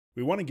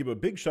We want to give a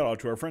big shout out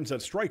to our friends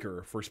at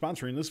Stryker for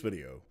sponsoring this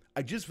video.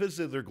 I just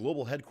visited their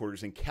global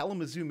headquarters in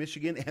Kalamazoo,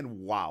 Michigan,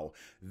 and wow,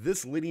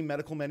 this leading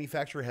medical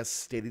manufacturer has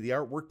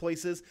state-of-the-art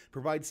workplaces,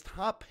 provides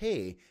top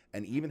pay,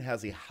 and even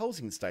has a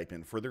housing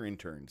stipend for their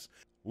interns.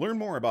 Learn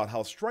more about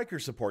how Stryker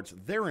supports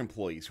their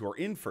employees who are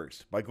in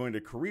first by going to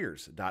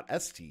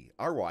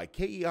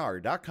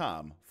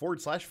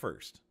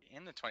careers.stryker.com/first.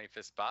 In the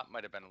 25th spot,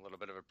 might have been a little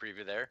bit of a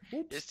preview there.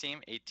 Oops. Is team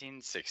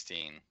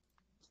 1816.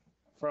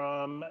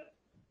 From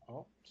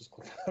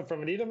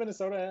Anita,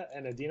 Minnesota,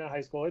 and Adena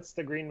High School. It's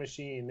the Green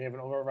Machine. They have an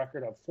overall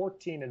record of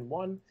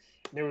 14-1.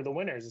 They were the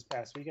winners this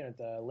past weekend at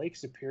the Lake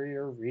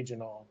Superior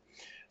Regional.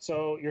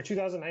 So your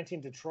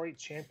 2019 Detroit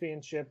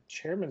Championship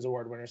Chairman's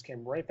Award winners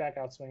came right back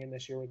out swinging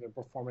this year with their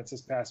performance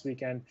this past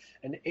weekend.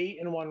 An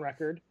 8-1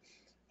 record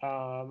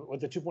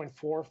with a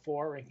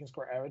 2.44 ranking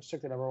score average,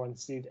 took the #1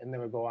 seed, and they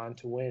would go on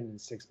to win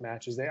 6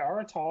 matches. They are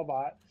a tall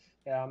bot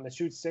that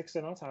shoots 6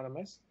 in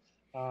autonomous.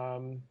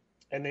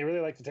 And they really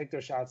like to take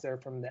those shots there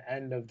from the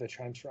end of the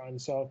trench run.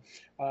 So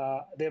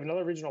they have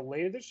another regional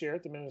later this year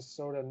at the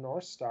Minnesota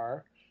North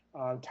Star.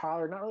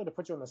 Tyler, not really to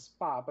put you on the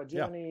spot, but do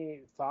you have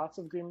any thoughts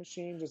of Green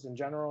Machine just in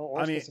general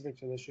or specific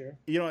to this year?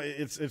 You know,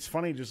 it's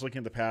funny just looking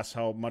at the past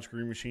how much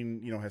Green Machine,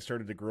 has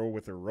started to grow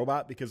with their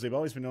robot, because they've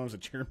always been known as a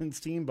chairman's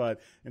team, but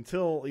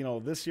until,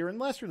 this year and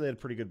last year they had a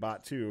pretty good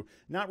bot too.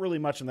 Not really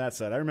much on that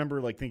side. I remember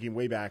thinking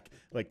way back,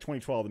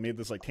 2012, they made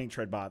this tank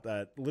tread bot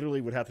that literally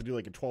would have to do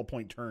a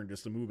 12-point turn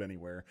just to move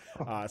anywhere.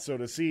 So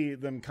to see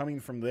them coming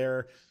from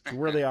there to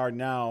where they are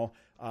now,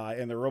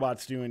 and their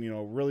robot's doing,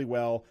 really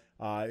well,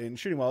 and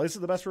shooting well. Is it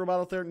the best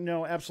robot out there?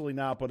 No, absolutely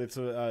not. But it's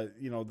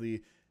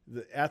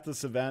at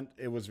this event,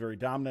 it was very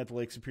dominant at the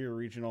Lake Superior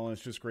Regional, and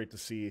it's just great to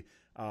see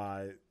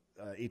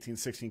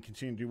 1816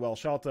 continue to do well.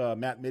 Shout out to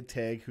Matt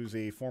Midtag, who's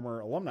a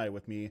former alumni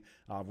with me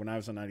when I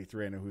was on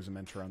 93. I know who's a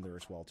mentor on there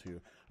as well too,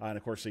 and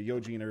of course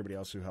Yoji and everybody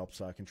else who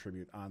helps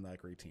contribute on that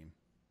great team.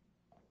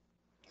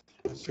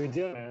 Sweet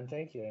deal, man.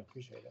 Thank you. I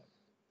appreciate it.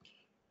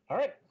 All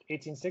right,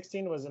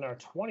 1816 was in our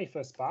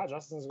 25th spot.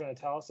 Justin's going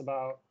to tell us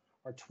about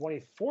our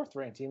 24th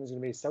ranked team. Is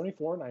going to be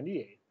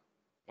 74-98.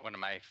 One of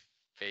my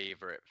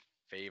favorite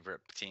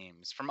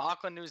teams. From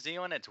Auckland, New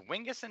Zealand, it's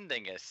Wingus and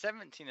Dingus,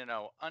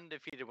 17-0,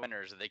 undefeated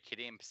winners of the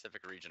Canadian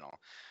Pacific Regional.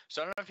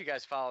 So I don't know if you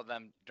guys followed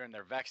them during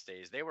their VEX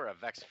days. They were a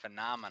VEX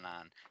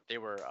phenomenon. They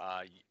were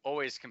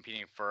always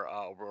competing for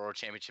a World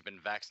Championship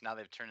in VEX. Now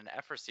they've turned into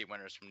FRC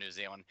winners from New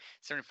Zealand.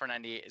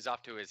 74-98 is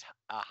off to as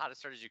hot a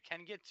start as you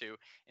can get to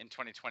in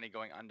 2020,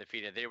 going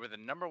undefeated. They were the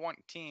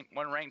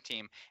 #1 ranked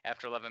team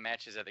after 11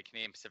 matches at the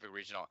Canadian Pacific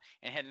Regional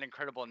and had an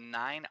incredible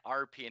 9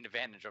 RP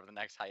advantage over the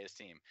next highest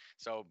team.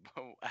 So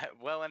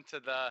well into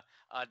the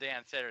day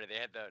on Saturday, they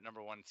had the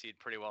 #1 seed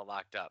pretty well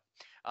locked up.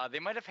 They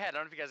might have had, I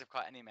don't know if you guys have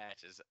caught any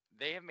matches,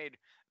 they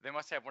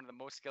must have one of the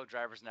most skilled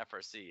drivers in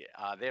FRC.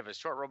 They have a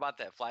short robot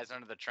that flies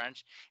under the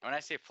trench. And when I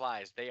say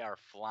flies, they are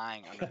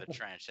flying under the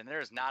trench. And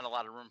there's not a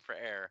lot of room for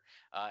air.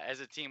 As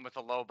a team with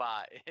a low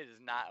bot, it is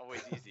not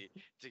always easy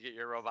to get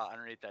your robot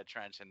underneath that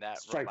trench. And that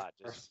robot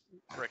just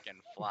freaking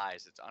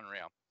flies. It's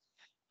unreal.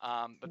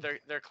 But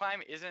their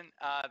climb isn't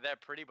that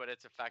pretty, but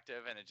it's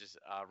effective, and it just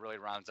really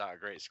rounds out a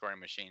great scoring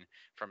machine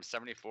from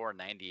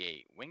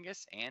 74-98.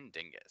 Wingus and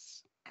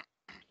Dingus.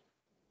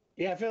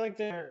 Yeah, I feel like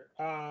there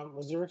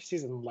was the rookie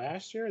season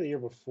last year or the year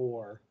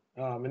before,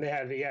 and they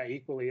had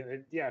equally.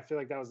 I feel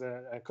like that was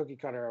a cookie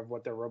cutter of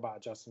what their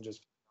robot Justin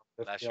just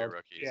last year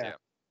rookies.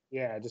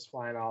 Yeah, just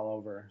flying all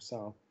over.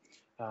 So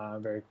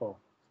very cool.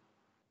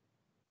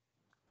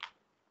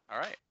 All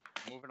right.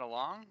 Moving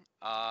along.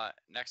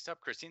 Next up,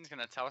 Christine's going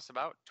to tell us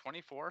about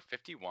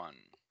 2451.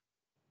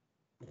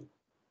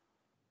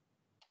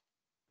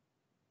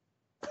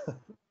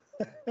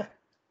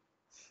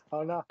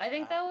 Oh, no. I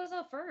think that was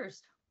a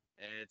first.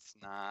 It's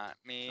not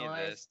me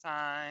this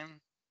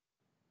time.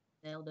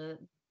 Nailed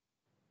it.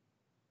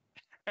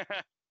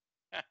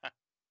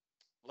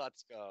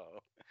 Let's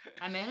go.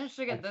 I managed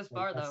to get this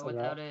far, though,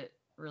 without it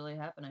really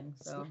happening.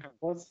 So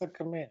what's the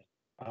command?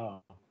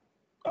 Oh,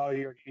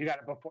 you got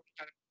it before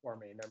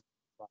me.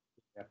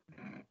 Yeah.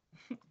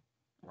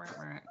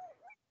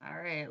 All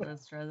right,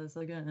 let's try this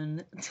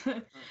again.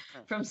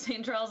 From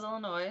St. Charles,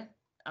 Illinois,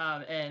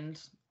 and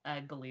I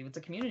believe it's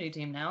a community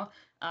team now.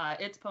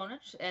 It's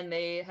Ponich, and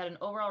they had an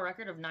overall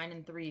record of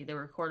 9-3. They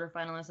were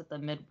quarterfinalists at the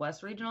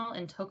Midwest Regional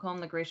and took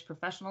home the Grace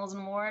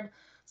Professionalism Award,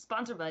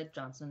 sponsored by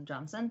Johnson &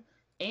 Johnson.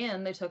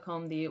 And they took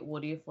home the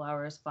Woody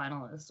Flowers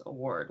Finalist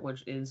Award,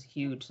 which is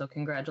huge. So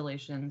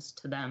congratulations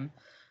to them.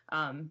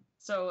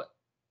 So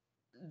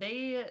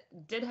they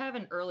did have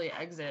an early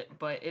exit,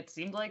 but it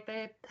seemed like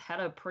they had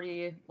a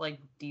pretty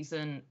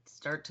decent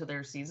start to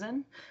their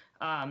season.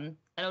 I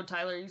know,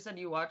 Tyler, you said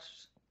you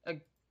watched a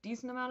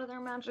decent amount of their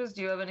matches.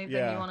 Do you have anything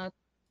you want to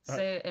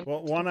say?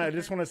 Well, one, I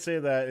just want to say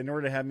that in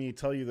order to have me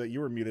tell you that you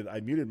were muted, I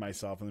muted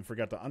myself and then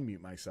forgot to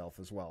unmute myself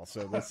as well.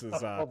 So this is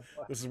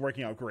this is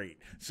working out great.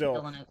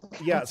 So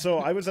yeah, so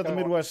I was at the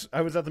Midwest.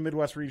 I was at the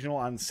Midwest Regional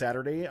on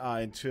Saturday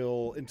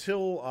until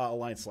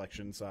Alliance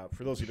selections.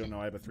 For those who don't know,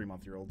 I have a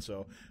 3-month-old,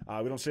 so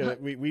we don't say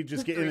that we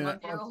just get in and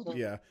out.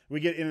 Yeah, we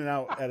get in and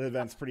out at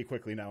events pretty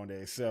quickly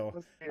nowadays.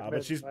 So,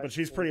 but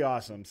she's pretty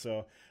awesome.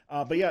 So,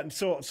 but yeah,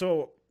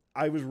 so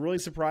I was really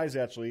surprised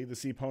actually to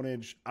see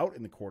Ponage out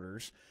in the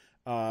quarters.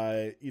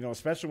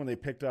 Especially when they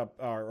picked up,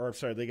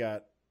 they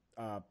got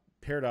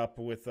paired up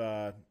with.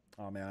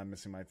 Oh man, I'm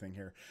missing my thing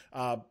here.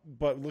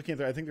 But looking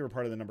at I think they were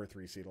part of the number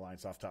 3 seed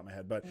Alliance off the top of my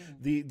head. But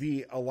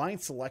the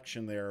Alliance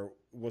selection there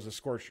was a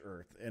scorched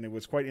earth, and it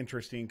was quite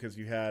interesting because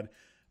you had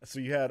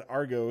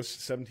Argos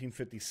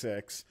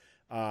 1756,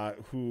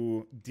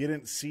 who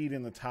didn't seed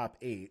in the top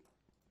 8.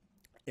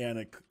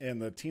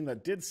 And the team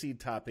that did seed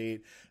top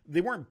 8,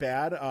 they weren't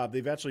bad.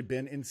 They've actually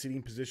been in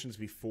seeding positions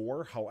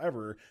before.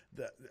 However,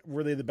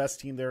 were they the best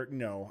team there?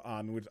 No.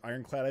 It was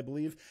Ironclad, I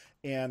believe.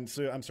 And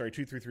so, I'm sorry,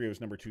 233 was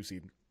number 2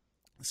 seed.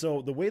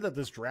 So the way that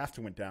this draft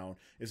went down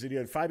is that you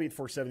had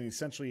 5-8-4-7,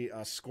 essentially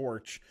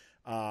Scorch,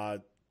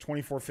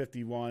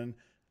 24-51.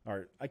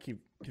 Or I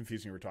keep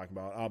confusing what we're talking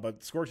about.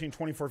 But Scorching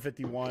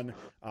 24-51,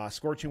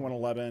 Scorching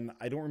 111.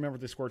 I don't remember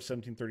if they scored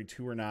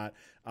 17-32 or not.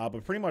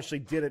 But pretty much they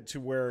did it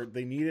to where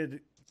they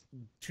needed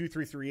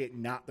 2-3-3-8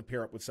 not to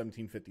pair up with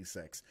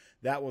 1756.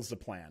 That was the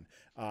plan.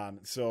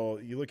 So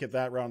you look at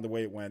that round the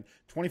way it went.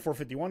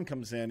 24-51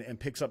 comes in and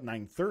picks up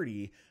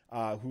 930,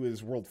 who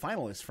is world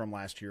finalist from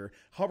last year.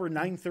 However,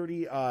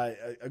 930,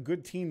 a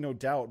good team, no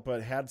doubt,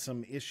 but had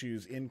some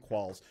issues in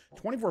quals.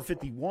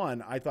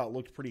 24-51, I thought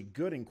looked pretty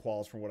good in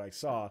quals from what I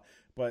saw,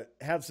 but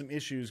had some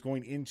issues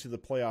going into the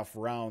playoff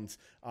rounds,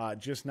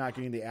 just not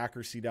getting the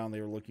accuracy down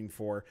they were looking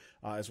for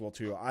as well,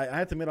 too. I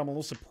have to admit, I'm a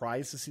little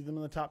surprised to see them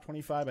in the top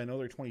 25. I know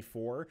they're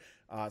 24,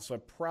 so I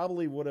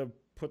probably would have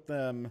put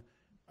them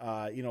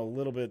a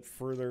little bit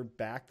further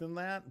back than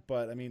that,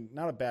 but I mean,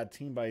 not a bad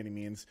team by any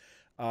means.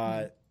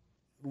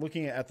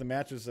 Looking at the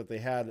matches that they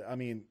had, I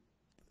mean,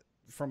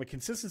 from a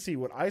consistency,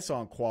 what I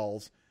saw in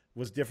quals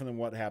was different than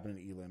what happened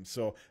in Elim.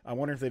 So I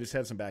wonder if they just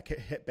had some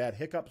bad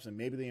hiccups and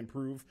maybe they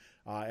improve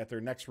at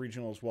their next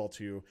regional as well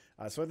too.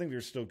 So I think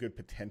there's still good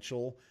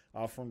potential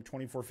from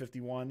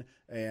 24-51,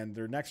 and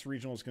their next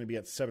regional is going to be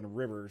at Seven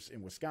Rivers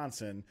in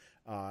Wisconsin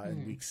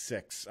in week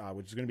 6,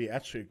 which is going to be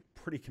actually a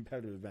pretty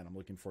competitive event. I'm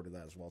looking forward to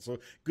that as well. So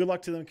good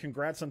luck to them.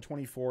 Congrats on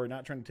 24.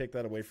 Not trying to take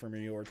that away from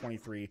you, or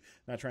 23.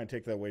 Not trying to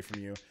take that away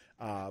from you.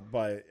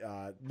 But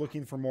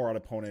looking for more out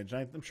of Ponage.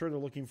 I'm sure they're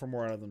looking for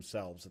more out of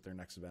themselves at their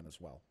next event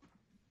as well.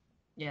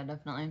 Yeah,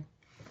 definitely.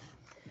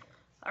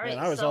 All right.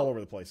 Man, I was all over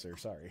the place there.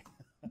 Sorry.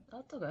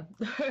 That's okay.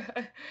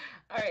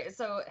 All right.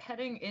 So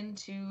heading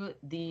into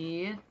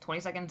the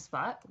 22nd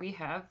spot, we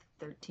have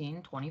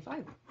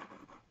 1325.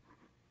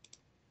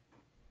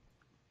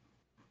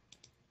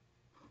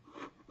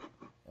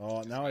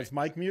 Oh, now is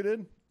Mike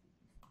muted?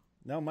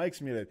 No, Mike's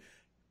muted.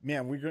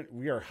 Man,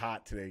 we are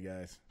hot today,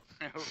 guys.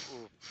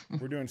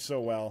 We're doing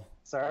so well.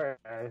 Sorry,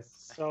 guys.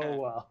 So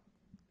well.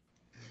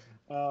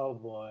 Oh,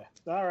 boy.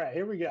 All right,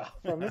 here we go.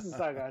 From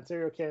Mississauga,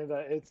 Ontario,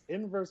 Canada, it's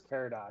Inverse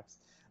Paradox.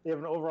 They have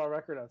an overall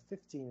record of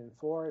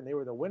 15-4, and they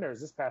were the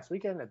winners this past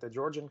weekend at the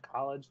Georgian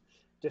College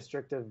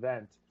District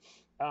event.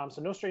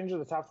 So no stranger to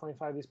the top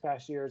 25 these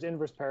past years.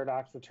 Inverse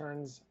Paradox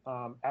returns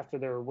after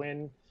their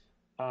win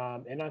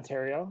in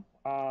Ontario,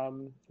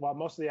 while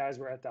most of the eyes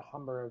were at the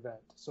Humber event.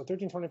 So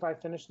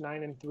 1325 finished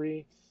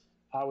 9-3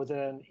 with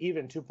an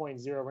even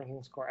 2.0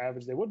 ranking score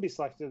average. They would be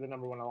selected to the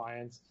number 1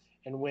 alliance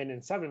and win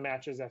in 7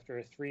 matches after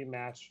a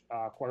 3-match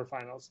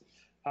quarterfinals.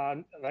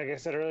 Like I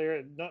said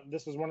earlier,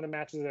 this was one of the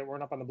matches that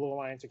weren't up on the Blue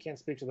Alliance. I can't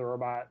speak to the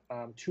robot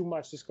too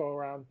much this go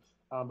around,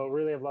 but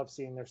really have loved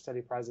seeing their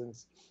steady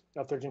presence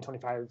of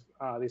 1325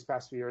 these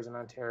past few years in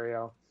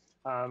Ontario.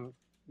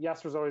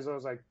 Yes, there's always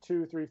those like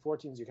 2, 3, 4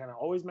 teams you kind of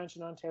always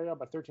mention Ontario,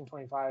 but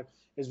 1325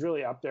 is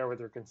really up there with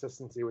their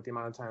consistency with the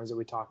amount of times that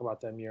we talk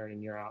about them year in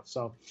and year out.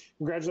 So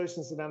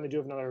congratulations to them. They do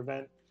have another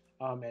event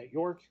at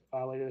York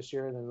later this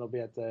year, and then they'll be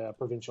at the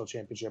provincial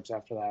championships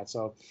after that.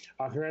 So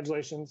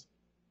congratulations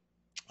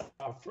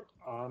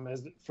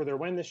for their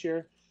win this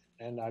year,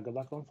 and good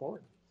luck going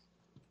forward.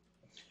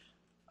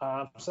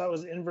 So that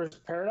was Inverse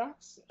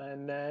Paradox.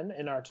 And then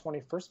in our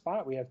 21st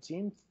spot, we have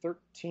Team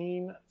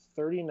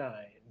 1339.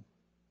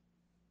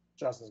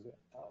 Justin's going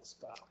to tell us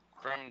about.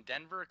 From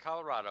Denver,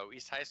 Colorado,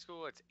 East High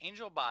School, it's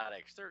Angel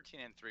Botics,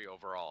 13-3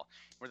 overall.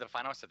 We're the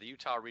finalists at the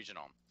Utah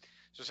Regional.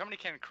 So somebody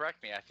can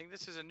correct me. I think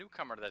this is a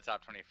newcomer to the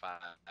top 25.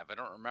 I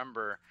don't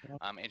remember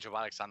Angel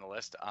Botics on the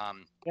list.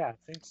 Yeah, I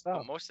think so.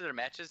 But most of their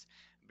matches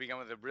began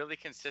with a really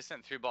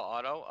consistent 3-ball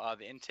auto.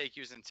 The intake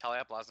using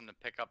teleapp allows them to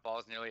pick up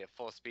balls nearly at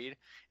full speed.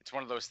 It's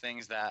one of those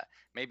things that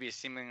maybe is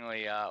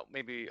seemingly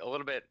maybe a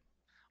little bit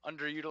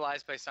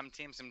underutilized by some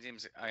teams. Some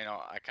teams,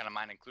 I kind of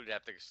mine included,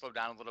 have to slow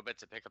down a little bit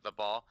to pick up the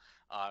ball.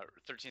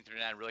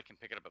 1339 really can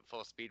pick it up at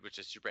full speed, which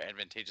is super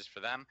advantageous for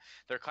them.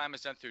 Their climb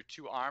is done through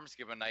 2 arms,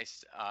 give them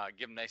nice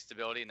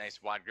stability, nice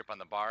wide grip on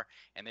the bar,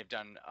 and they've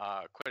done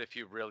quite a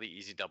few really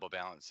easy double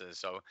balances.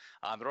 So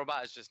the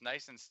robot is just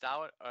nice and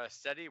stout,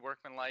 steady,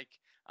 workmanlike,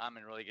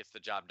 and really gets the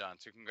job done.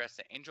 So congrats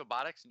to Angel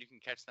Robotics, and you can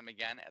catch them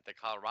again at the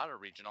Colorado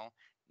Regional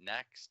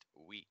next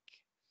week.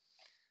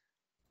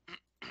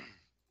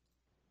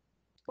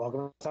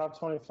 Welcome to Top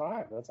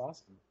 25. That's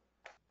awesome.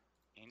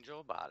 Angel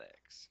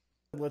Robotics.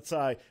 Let's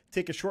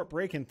take a short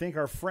break and thank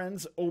our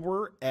friends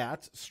over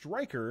at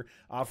Stryker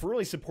for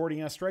really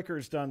supporting us. Stryker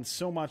has done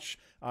so much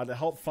to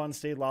help Fun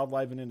stay loud,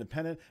 live, and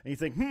independent. And you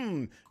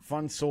think,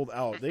 Fun sold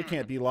out. They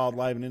can't be loud,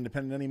 live, and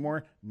independent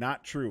anymore.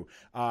 Not true.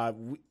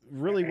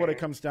 Really what it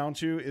comes down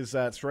to is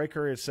that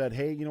Stryker has said,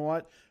 hey, you know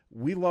what?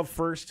 We love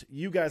First.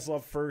 You guys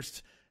love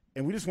First.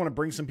 And we just want to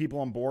bring some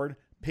people on board,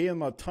 pay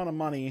them a ton of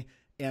money,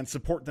 and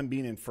support them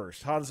being in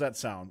First. How does that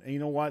sound? And you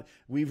know what?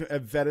 We've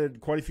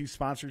vetted quite a few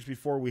sponsors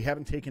before. We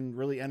haven't taken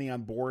really any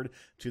on board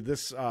to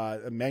this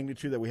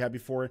magnitude that we had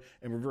before,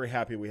 and we're very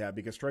happy we have,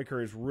 because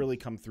Stryker has really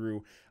come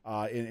through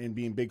in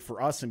being big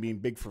for us and being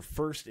big for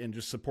First and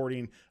just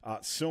supporting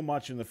so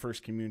much in the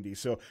First community.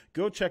 So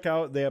go check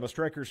out, they have a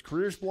Stryker's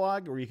Careers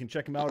blog, or you can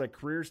check them out at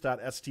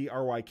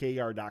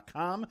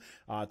careers.stryker.com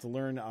to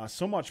learn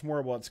so much more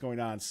about what's going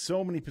on.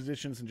 So many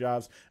positions and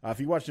jobs. If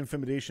you watched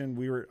Intimidation,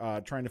 we were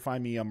trying to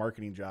find me a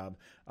marketing job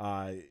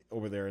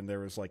over there, and there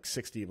was like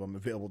 60 of them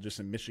available just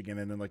in Michigan,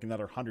 and then like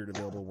another 100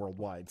 available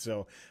worldwide.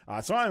 So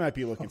so I might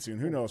be looking soon.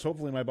 Who knows?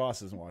 Hopefully my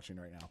boss isn't watching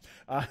right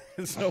now.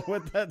 So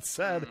with that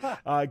said,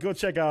 go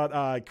check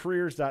out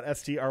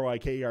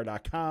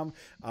careers.stryker.com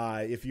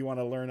if you want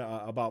to learn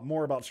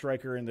more about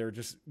Stryker and their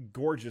just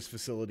gorgeous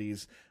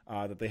facilities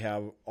that they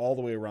have all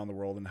the way around the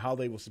world, and how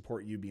they will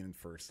support you being in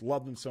First.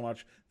 Love them so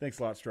much. Thanks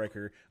a lot,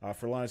 Stryker,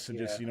 for allowing us to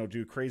just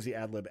do crazy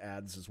ad-lib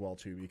ads as well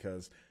too,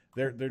 because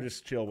they're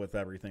just chill with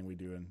everything we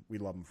do, and we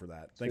love them for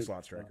that. Thanks a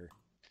lot, Stryker.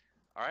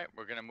 All right,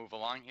 we're going to move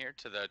along here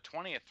to the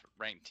 20th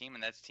ranked team,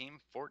 and that's Team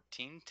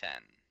 1410.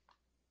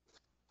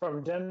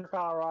 From Denver,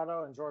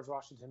 Colorado, and George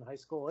Washington High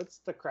School, it's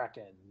the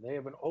Kraken. They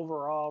have an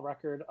overall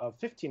record of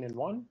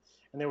 15-1,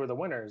 and they were the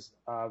winners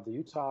of the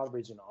Utah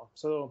Regional.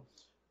 So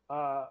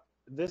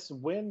this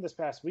win this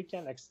past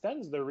weekend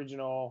extends their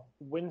regional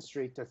win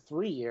streak to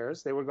 3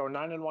 years. They would go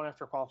 9-1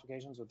 after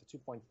qualifications with a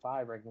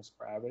 2.5 ranking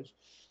score average,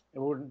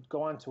 and would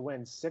go on to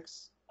win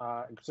 6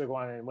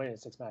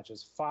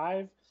 matches.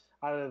 5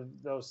 out of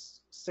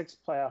those 6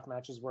 playoff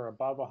matches were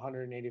above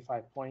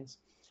 185 points.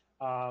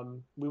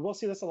 We will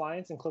see this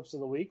alliance in clips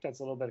of the week. That's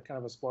a little bit kind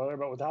of a spoiler,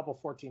 but with the help of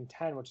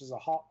 1410, which is a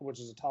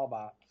tall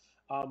bot,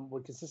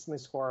 would consistently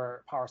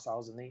score power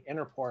cells in the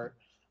inner port,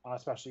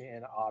 especially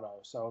in auto.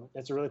 So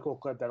it's a really cool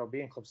clip that'll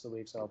be in clips of the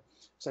week. So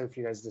excited for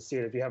you guys to see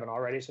it if you haven't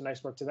already. So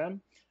nice work to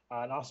them.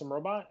 An awesome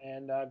robot,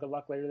 and good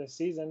luck later this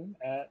season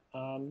at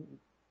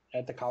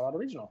the Colorado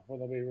Regional, where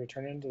they'll be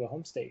returning to the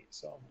home state.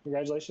 So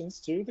congratulations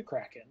to the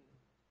Kraken.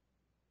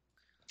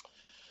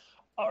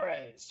 All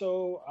right,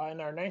 so in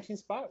our 19th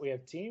spot, we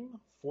have Team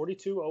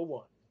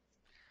 4201.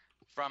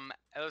 From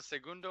El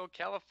Segundo,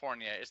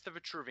 California, it's the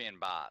Vitruvian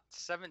Bot,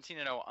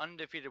 17-0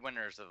 undefeated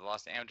winners of the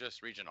Los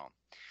Angeles Regional.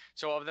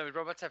 So of the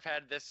robots I've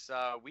had this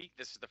week,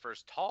 this is the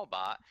first tall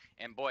bot,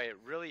 and boy, it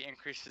really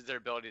increases their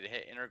ability to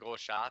hit inner goal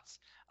shots.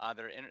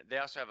 They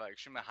also have an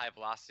extremely high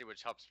velocity,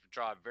 which helps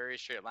draw a very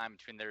straight line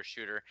between their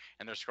shooter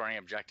and their scoring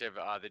objective.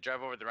 They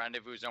drive over the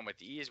rendezvous zone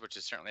with ease, which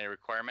is certainly a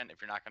requirement if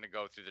you're not going to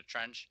go through the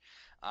trench.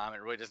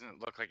 It really doesn't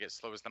look like it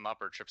slows them up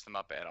or trips them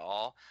up at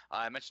all.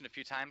 I mentioned a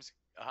few times,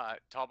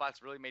 tall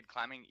bots really made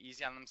climbing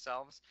easy on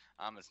themselves.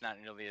 It's not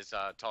nearly as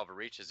tall of a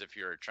reach as if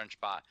you're a trench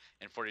bot,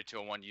 and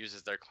 4201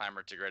 uses their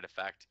climber to great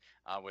effect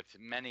with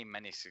many,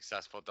 many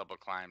successful double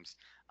climbs.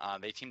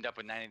 They teamed up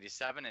with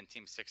 987 and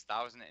Team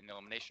 6000 in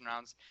elimination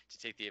rounds to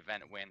take the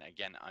event win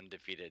again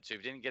undefeated. So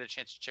if you didn't get a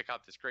chance to check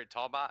out this great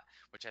tall bot,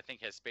 which I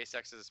think has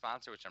SpaceX as a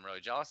sponsor, which I'm really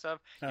jealous of,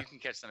 you can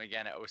catch them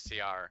again at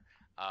OCR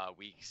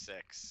week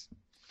 6.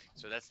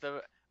 So that's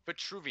the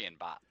Vitruvian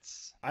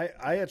bots. I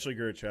actually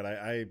agree with Chad.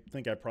 I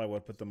think I probably would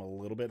have put them a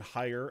little bit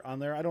higher on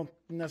there. I don't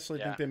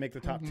necessarily think they make the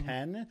top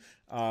 10,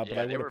 but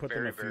I would have put them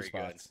in a few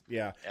spots. Good.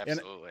 Yeah,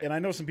 absolutely. And I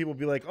know some people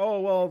be like,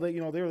 oh, well, they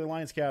were the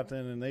Lions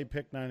captain and they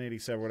picked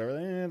 987 or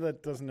whatever.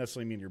 That doesn't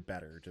necessarily mean you're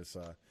better. Just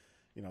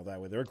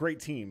that way. They're a great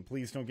team.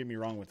 Please don't get me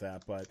wrong with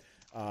that. But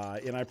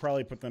and I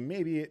probably put them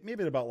maybe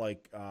at about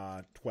like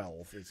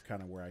 12 is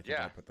kind of where I think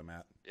I put them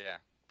at. Yeah,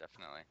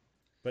 definitely.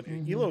 But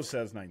Elo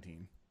says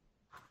 19.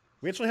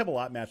 We actually have a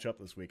lot match up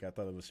this week. I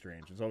thought it was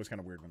strange. It's always kind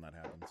of weird when that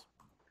happens.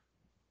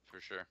 For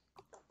sure.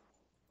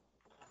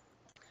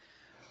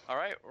 All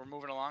right, we're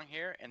moving along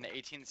here. In the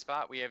 18th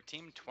spot, we have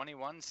Team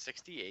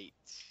 2168.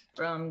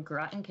 From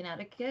Groton,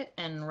 Connecticut,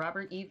 and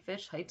Robert E.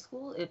 Fish High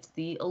School, it's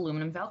the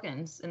Aluminum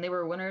Falcons. And they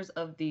were winners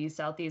of the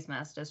Southeast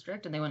Mass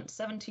District, and they went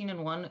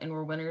 17-1 and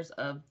were winners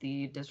of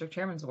the District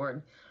Chairman's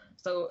Award.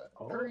 So,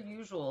 per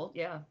usual,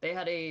 they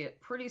had a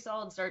pretty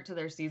solid start to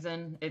their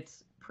season.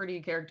 It's pretty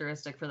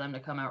characteristic for them to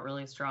come out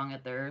really strong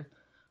at their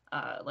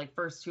like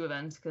first 2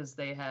 events, because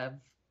they have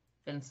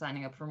been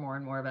signing up for more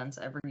and more events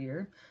every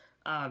year.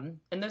 And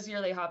this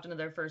year they hopped into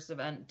their first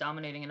event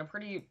dominating in a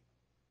pretty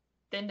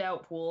thinned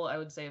out pool, I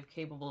would say, of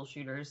capable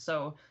shooters.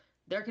 So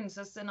their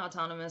consistent,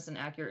 autonomous, and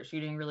accurate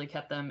shooting really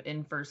kept them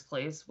in first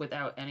place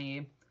without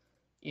any,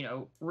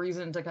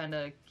 reason to kind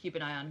of keep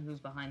an eye on who's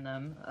behind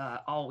them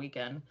all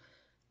weekend.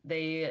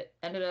 They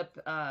ended up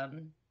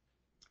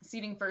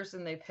seeding first,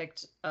 and they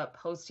picked up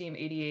host team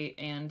 88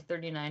 and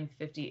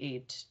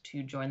 3958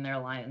 to join their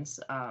alliance.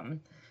 And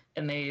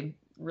they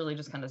really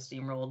just kind of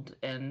steamrolled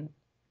and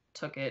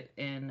took it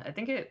in. I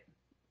think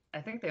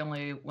they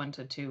only went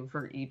to 2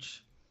 for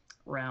each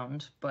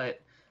round,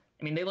 but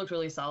I mean, they looked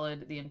really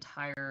solid the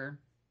entire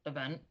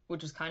event,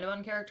 which is kind of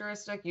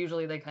uncharacteristic.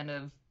 Usually they kind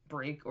of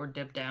break or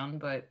dip down,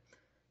 but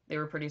they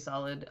were pretty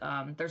solid.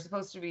 They're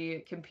supposed to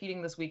be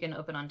competing this weekend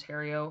up in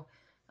Ontario,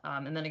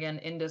 and then again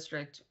in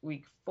district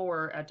week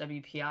 4 at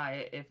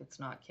WPI if it's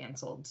not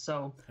canceled.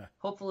 So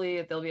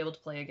hopefully they'll be able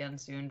to play again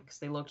soon, because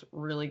they looked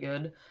really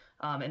good.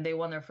 And they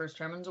won their first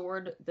Chairman's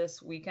Award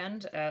this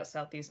weekend at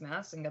Southeast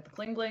Mass and got the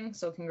Kling Bling.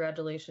 So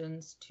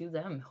congratulations to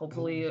them.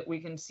 Hopefully we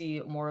can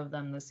see more of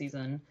them this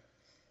season.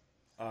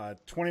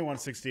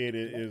 2168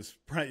 is,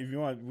 if you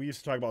want, we used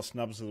to talk about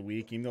snubs of the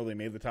week, even though they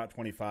made the top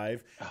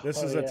 25.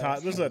 This is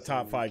a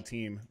top 5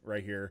 team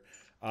right here.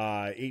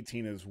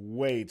 18 is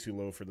way too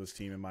low for this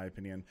team, in my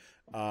opinion.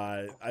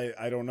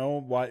 I don't know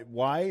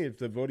why, if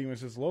the voting was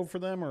just low for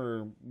them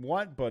or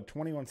what, but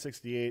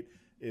 2168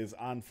 is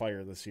on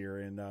fire this year,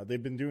 and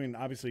they've been doing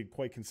obviously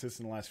quite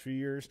consistent the last few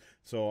years.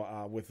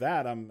 So with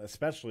that, I'm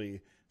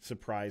especially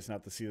surprised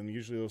not to see them.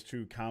 Usually those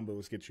 2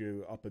 combos get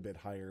you up a bit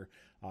higher.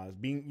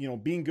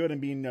 Being good and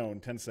being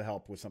known tends to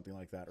help with something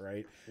like that,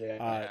 right?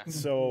 Yeah.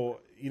 So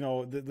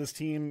this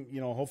team,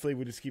 hopefully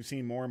we just keep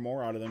seeing more and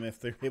more out of them if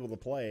they're able to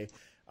play.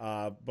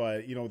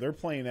 But they're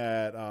playing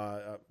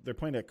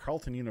at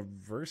Carleton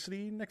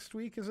University next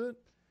week, is it?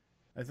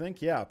 I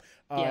think, yeah.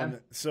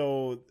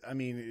 So, I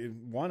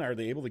mean, are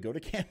they able to go to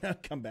Canada,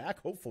 come back?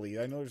 Hopefully,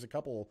 I know there's a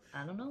couple.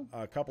 I don't know.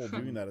 A couple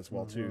doing that as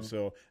well too.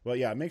 So, well,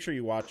 yeah, make sure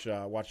you watch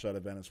that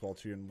event as well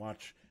too, and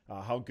watch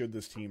how good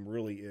this team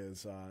really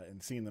is.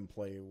 And seeing them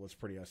play was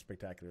pretty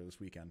spectacular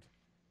this weekend.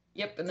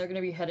 Yep, and they're going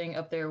to be heading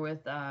up there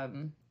with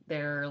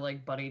their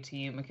like buddy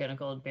team,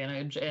 Mechanical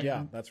Advantage, and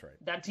yeah, that's right.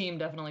 That team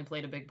definitely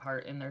played a big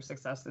part in their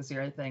success this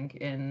year, I think,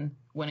 in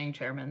winning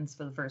Chairman's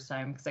for the first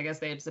time, because I guess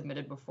they had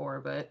submitted before,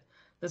 but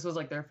this was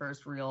like their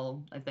first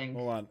real, I think.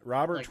 Hold on.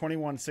 Robert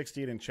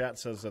 2168 in chat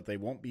says that they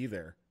won't be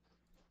there.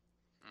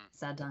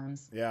 Sad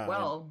times. Yeah.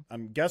 Well,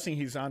 I'm guessing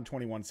he's on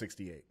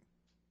 2168.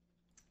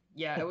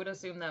 Yeah, I would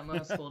assume that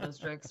most school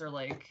districts are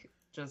like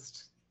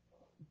just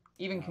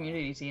even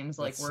community teams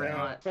like we're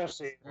not.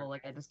 Especially, well,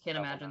 like I just can't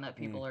imagine that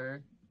people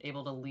are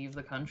able to leave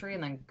the country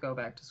and then go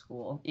back to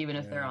school, even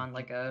if they're on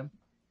like a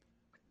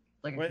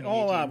Wait,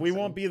 hold on. We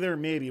won't be there,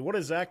 maybe. What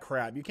is that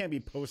crap? You can't be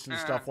posting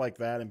stuff like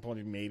that and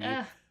putting maybe.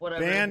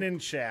 Whatever. Banned in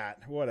chat.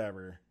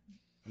 Whatever.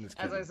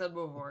 As I said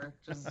before,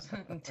 just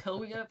until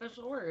we get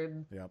official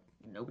word,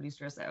 nobody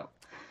stress out.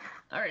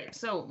 All right,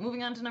 so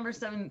moving on to number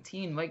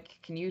 17. Mike,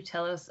 can you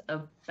tell us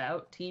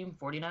about Team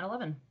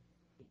 4911?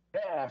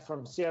 Yeah,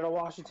 from Seattle,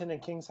 Washington,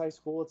 and Kings High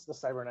School, it's the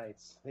Cyber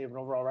Knights. They have an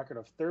overall record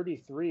of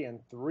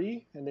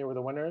 33-3, and they were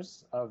the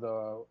winners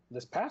of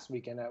this past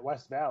weekend at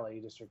West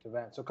Valley District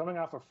event. So coming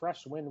off a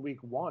fresh win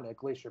week 1 at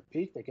Glacier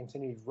Peak, they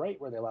continued right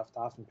where they left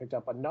off and picked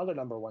up another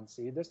number 1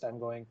 seed, this time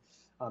going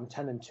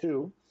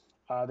 10-2.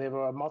 They have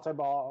a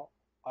multi-ball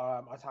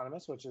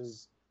autonomous, which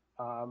is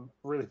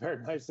really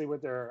paired nicely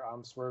with their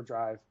swerve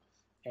drive,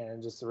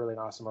 and just a really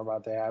awesome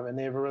robot they have. And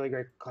they have a really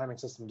great climbing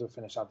system to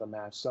finish out the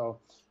match. So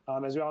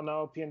as we all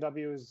know,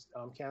 PNW is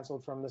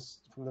canceled from this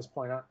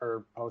point on,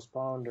 or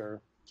postponed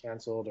or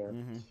canceled or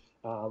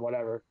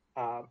whatever.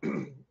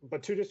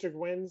 But 2 district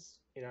wins,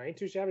 ain't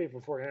too shabby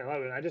for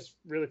 4911. I just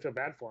really feel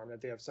bad for them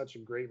that they have such a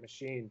great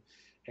machine,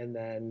 and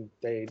then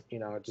they,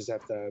 just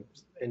have to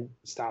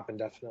stop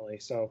indefinitely.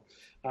 So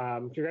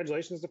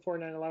congratulations to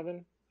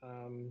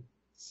 4911.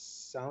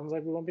 Sounds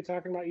like we won't be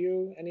talking about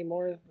you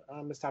anymore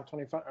this top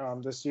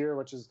 25 this year,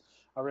 which is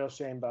a real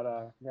shame,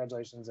 but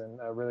congratulations and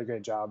a really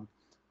great job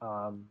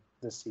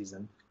this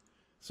season.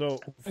 So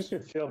I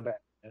should feel bad.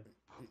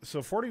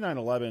 So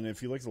 4911,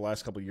 if you look at the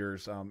last couple of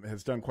years,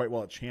 has done quite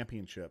well at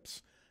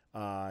championships.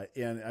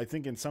 And I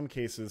think in some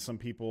cases, some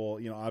people,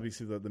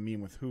 obviously the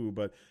meme with who,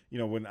 but,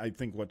 when I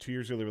think 2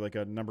 years ago, they were like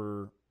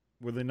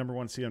were they number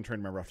 1 seed? I'm trying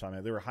to remember off the top of my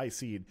head. They were a high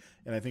seed,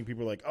 and I think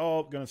people were like,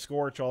 oh, going to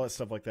scorch, all that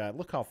stuff like that.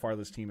 Look how far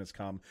this team has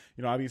come.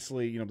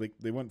 Obviously,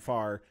 they went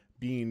far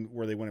being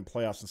where they went in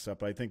playoffs and stuff,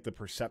 but I think the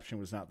perception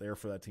was not there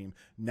for that team.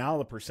 Now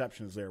the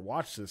perception is there.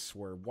 Watch this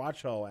swerve.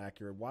 Watch how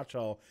accurate. Watch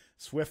how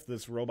swift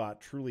this robot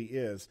truly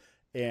is.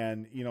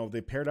 And,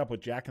 they paired up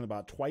with Jack in the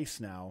Bot twice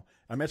now.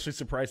 I'm actually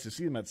surprised to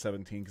see them at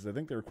 17 because I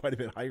think they were quite a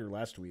bit higher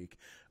last week.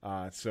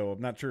 So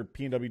I'm not sure if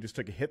PNW just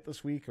took a hit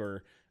this week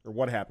or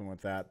what happened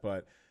with that,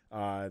 but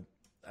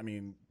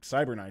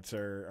Cyber Knights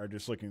are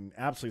just looking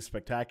absolutely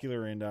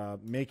spectacular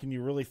and making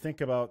you really think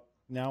about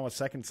now a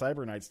second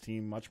Cyber Knights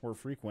team much more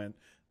frequent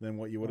than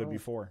what you would have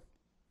before.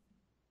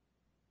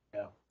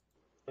 Yeah.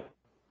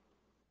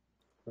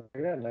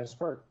 Yeah, nice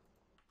work.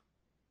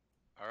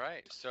 All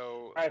right,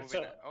 so... All right, so,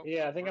 I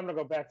think I'm going to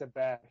go back to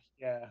back.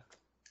 Yeah.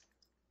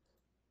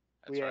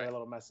 That's we had right. a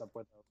little mess up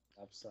with the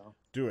so.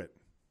 Do it.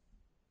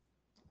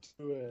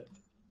 Do it.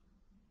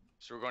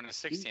 So we're going to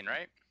 16,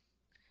 right?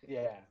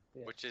 Yeah.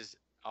 Which is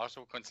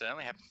also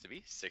coincidentally happens to be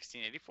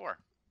 1684.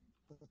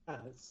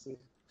 Let's see.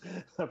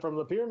 From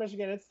Lapeer,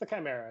 Michigan, it's the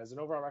Chimeras, an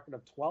overall record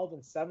of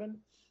 12-7.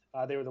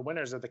 They were the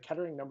winners of the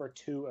Kettering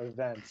 #2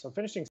 event. So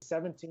finishing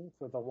 17th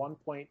with a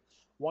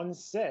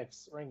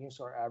 1.16 ranking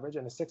score average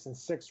and a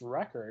 6-6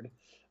 record.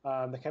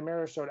 The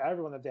Chimeras showed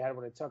everyone that they had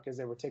what it took, as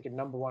they were taken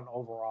 #1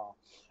 overall.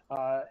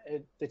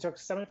 They took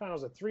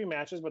semifinals of 3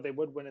 matches, but they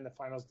would win in the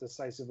finals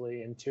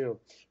decisively in 2.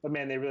 But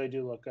man, they really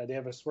do look good. They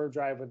have a swerve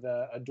drive with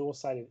a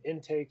dual-sided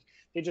intake.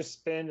 They just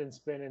spin and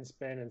spin and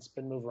spin and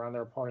spin move around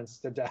their opponents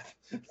to death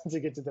to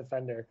get to the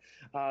fender.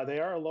 They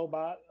are a low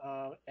bot,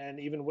 and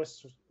even with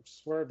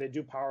swerve, they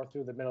do power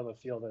through the middle of the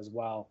field as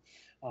well.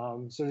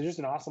 So they're just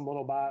an awesome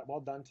little bot.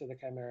 Well done to the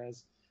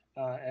Chimeras.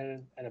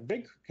 And a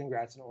big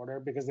congrats in order,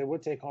 because they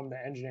would take home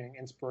the Engineering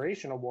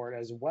Inspiration Award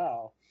as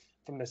well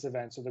from this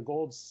event. So the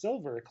gold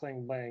silver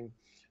Kling Bling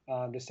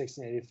to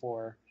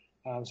 1684.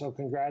 So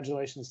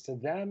congratulations to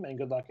them, and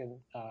good luck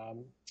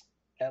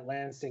at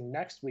Lansing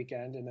next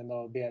weekend, and then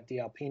they'll be at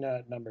the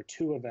Alpina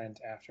 #2 event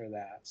after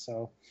that.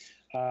 So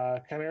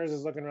Chimeras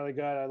is looking really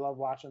good. I love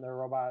watching their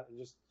robot.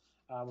 Just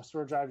with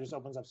Sword Drive just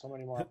opens up so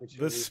many more opportunities.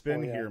 This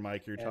spin here,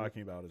 Mike, you're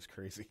talking about is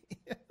crazy.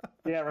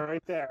 Yeah,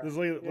 right there.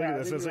 Look at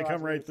this as they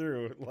come right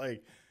through.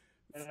 Like,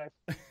 and I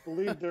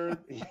believe they're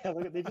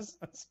they just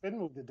spin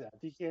move to death.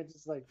 You can't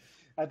just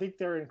I think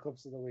they're in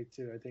clips of the week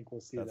too. I think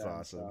we'll see that. That's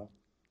awesome. So.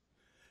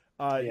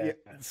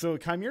 So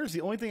Chimeras,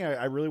 the only thing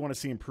I really want to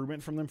see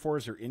improvement from them for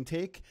is their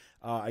intake.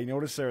 I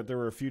noticed there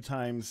were a few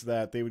times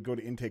that they would go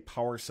to intake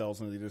power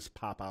cells and they just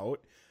pop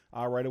out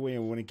right away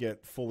and wouldn't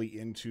get fully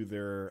into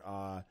their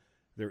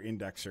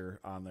indexer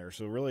on there.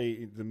 So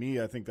really, to me,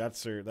 I think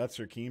that's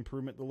their key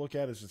improvement to look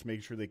at, is just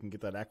making sure they can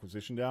get that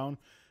acquisition down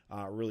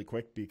really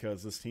quick,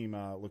 because this team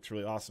looks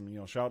really awesome.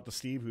 Shout out to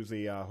Steve, who's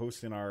a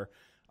host in our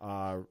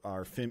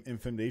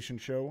Infundation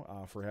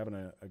show, for having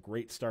a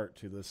great start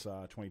to this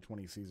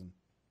 2020 season.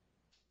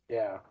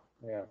 Yeah,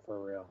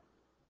 for real.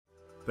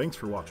 Thanks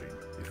for watching.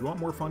 If you want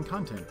more fun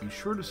content, be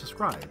sure to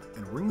subscribe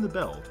and ring the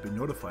bell to be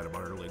notified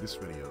about our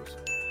latest videos.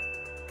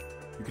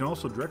 You can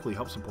also directly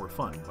help support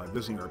Fun by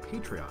visiting our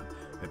Patreon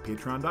at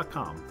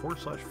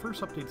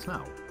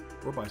patreon.com/firstupdatesnow,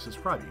 or by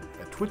subscribing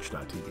at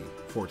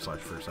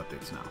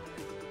twitch.tv/firstupdatesnow.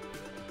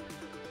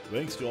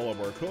 Thanks to all of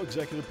our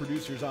co-executive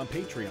producers on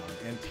Patreon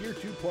and Tier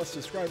 2 Plus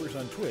subscribers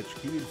on Twitch,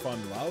 keeping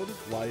Fun loud,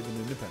 live, and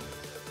independent.